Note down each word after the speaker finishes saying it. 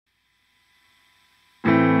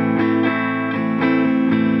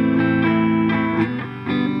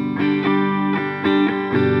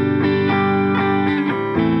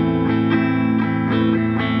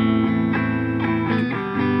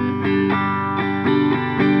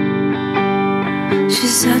She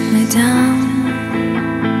sat me down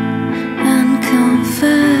and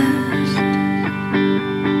confessed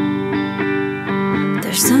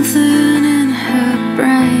there's something in her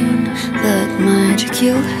brain that might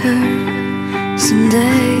kill her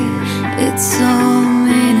someday. It's so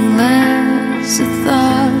meaningless, I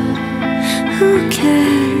thought, who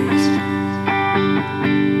cares?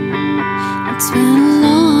 It's been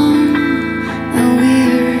long and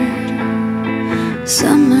weird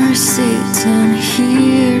summer sitting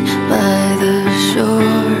here by the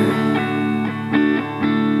shore.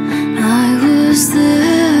 I was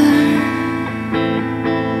there.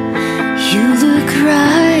 You look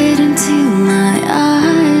right into my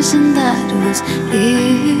eyes, and that was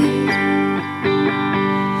it.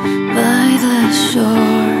 By the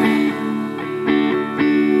shore,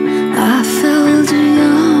 I felt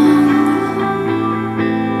young,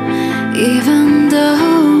 even though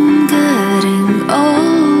I'm getting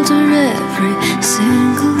older every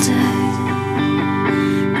single day.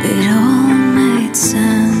 It all made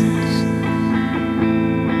sense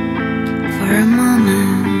for a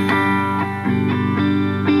moment.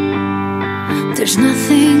 There's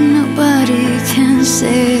nothing nobody can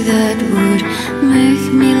say that would make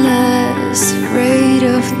me less afraid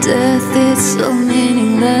of death. It's so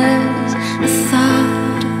meaningless, I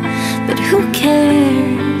thought, but who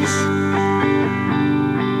cares?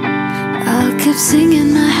 I'll keep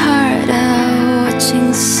singing my heart out, watching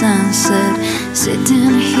the sunset,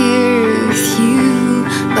 sitting here with you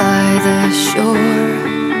by the shore.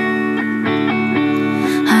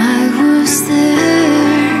 I was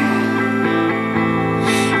there.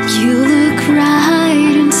 You look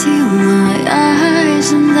right into my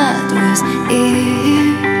eyes, and that was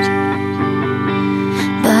it.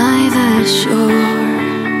 By the shore,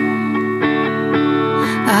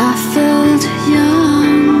 I felt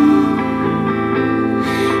young,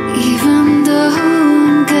 even though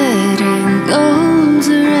I'm getting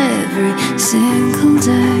older every single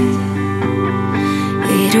day.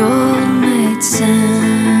 It all made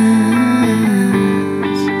sense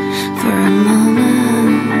for a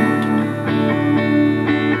moment.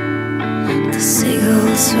 The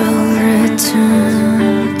seagulls will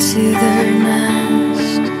return to their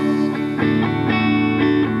nest.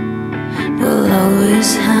 We'll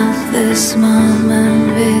always have this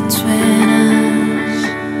moment between us,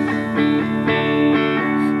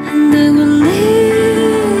 and they will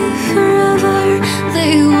live forever.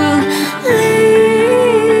 They will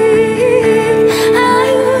live. I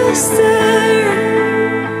was there.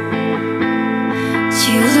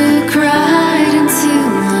 You look right into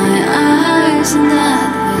my eyes, and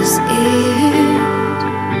that was it.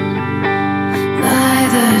 By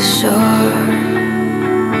the shore,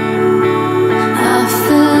 I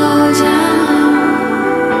fell down,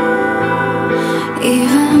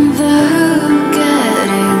 even though I'm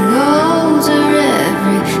getting older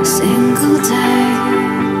every single day.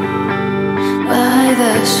 By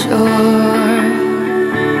the shore,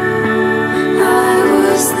 I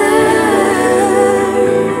was there.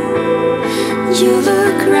 You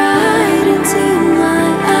look right into my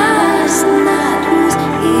eyes, and that was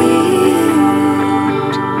it.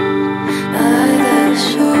 By the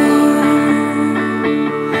shore,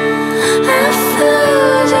 I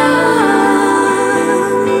fell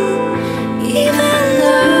down, even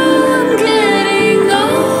though I'm getting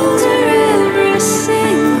older every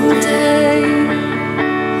single day.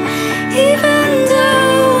 Even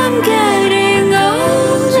though I'm getting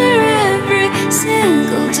older every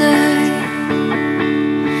single day.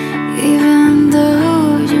 Even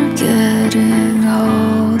though you're getting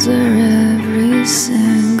older every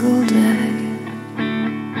single day.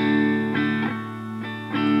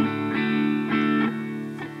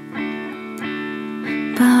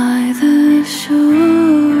 By the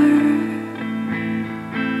shore.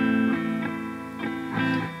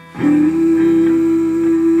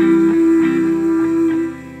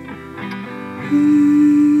 Mm.